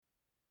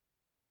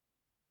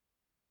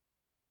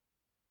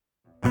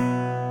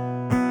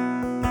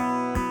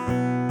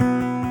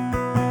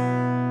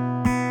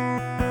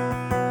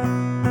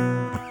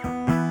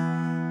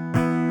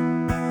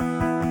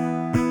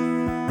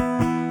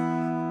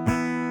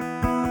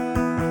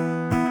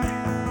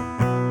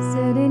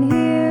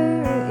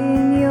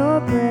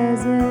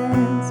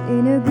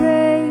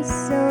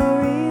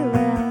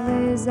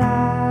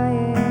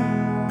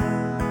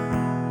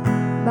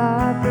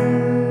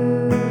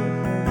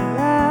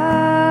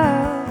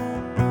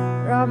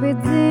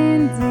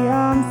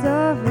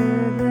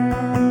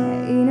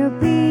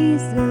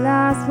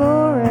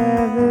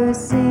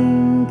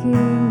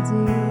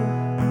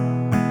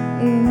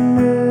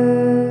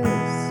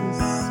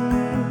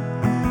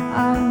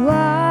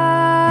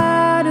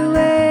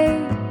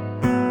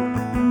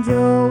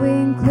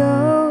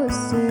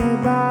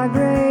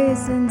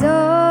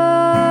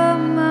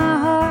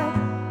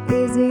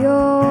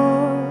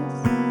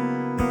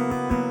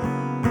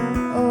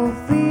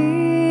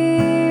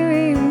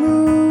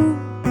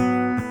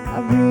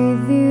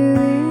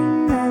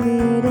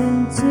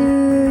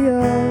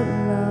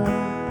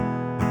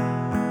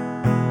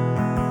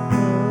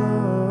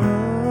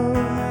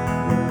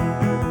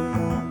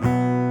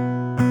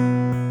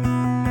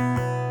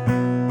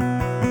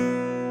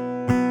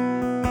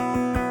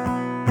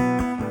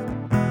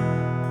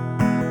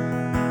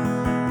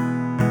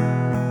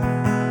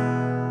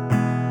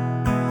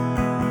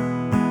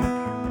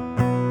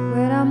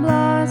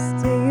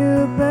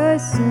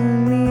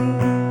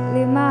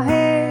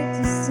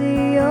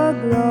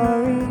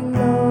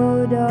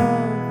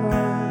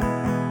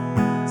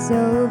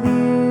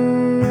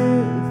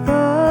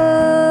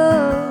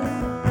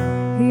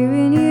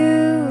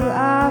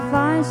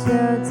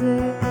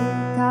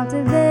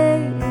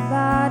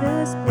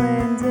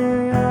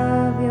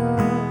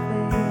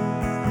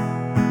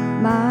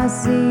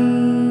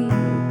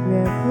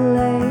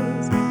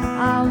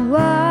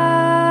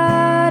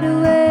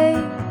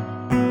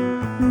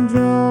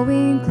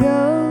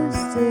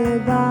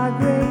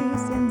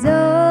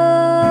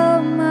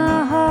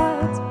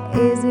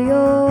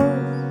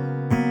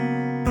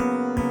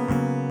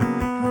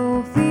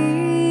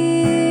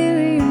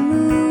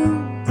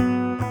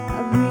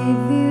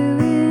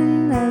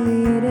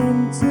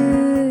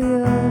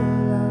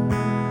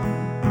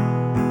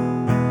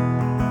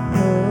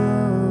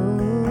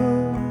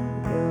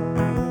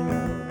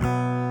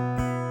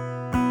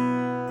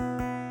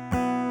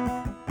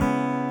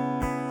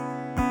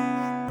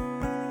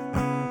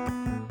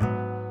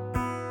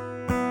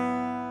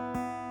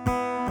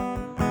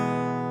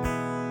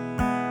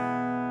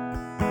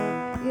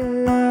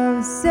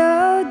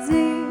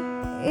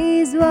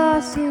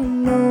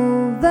washing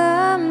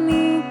over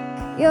me.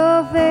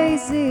 Your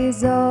face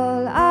is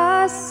all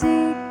I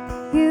seek.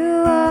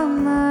 You are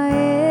my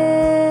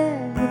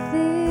everything.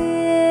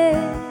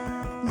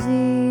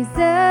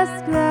 Jesus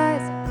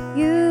Christ,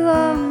 you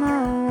are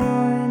my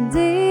one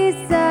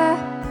desire.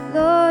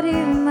 Lord,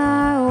 you're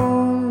my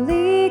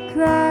only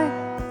cry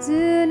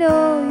to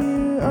know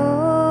you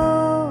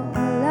all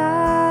my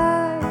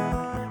life.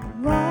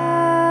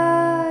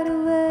 Wide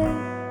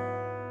awake,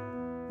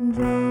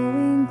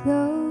 drawing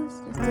close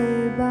to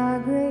stay by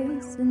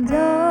grace, and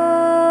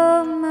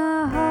all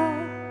my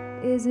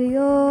heart is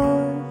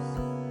yours.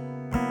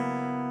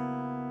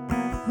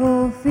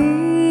 Oh,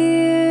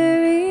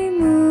 fear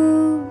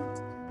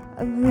removed, I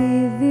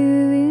breathe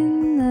you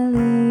in, I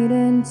lead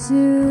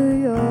into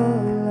your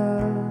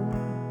love.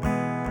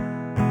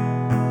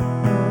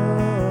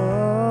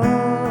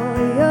 Oh,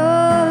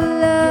 your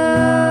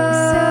love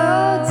so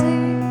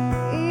deep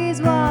is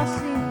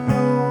washing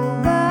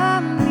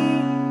over me.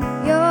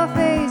 Your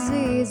face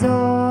is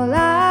all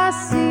I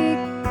seek.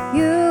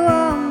 You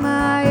are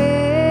my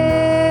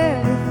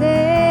everything.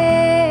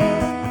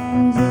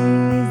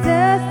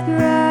 Jesus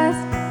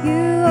Christ,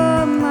 you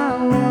are my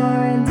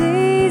one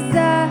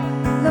desire.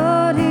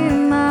 Lord,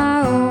 you're my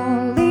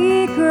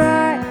only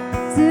cry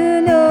to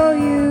know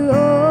you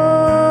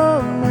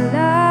all my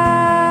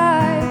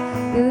life.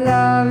 Your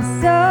love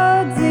so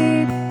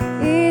deep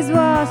is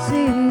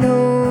washing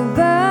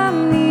over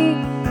me.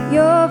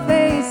 Your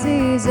face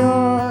is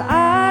all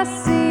I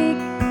seek.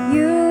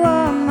 You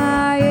are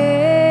my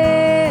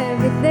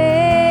everything.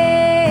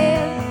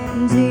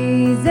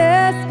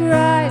 Jesus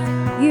Christ,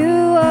 you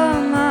are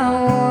my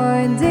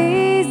one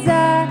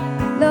desire.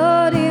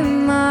 Lord, you're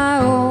my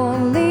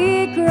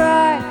only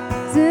cry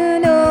to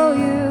know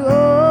you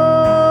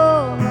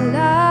all my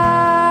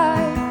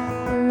life.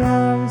 Your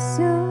love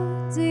so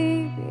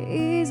deep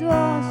is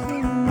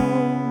washing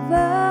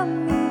over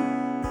me.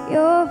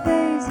 Your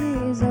face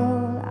is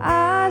all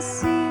I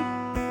see.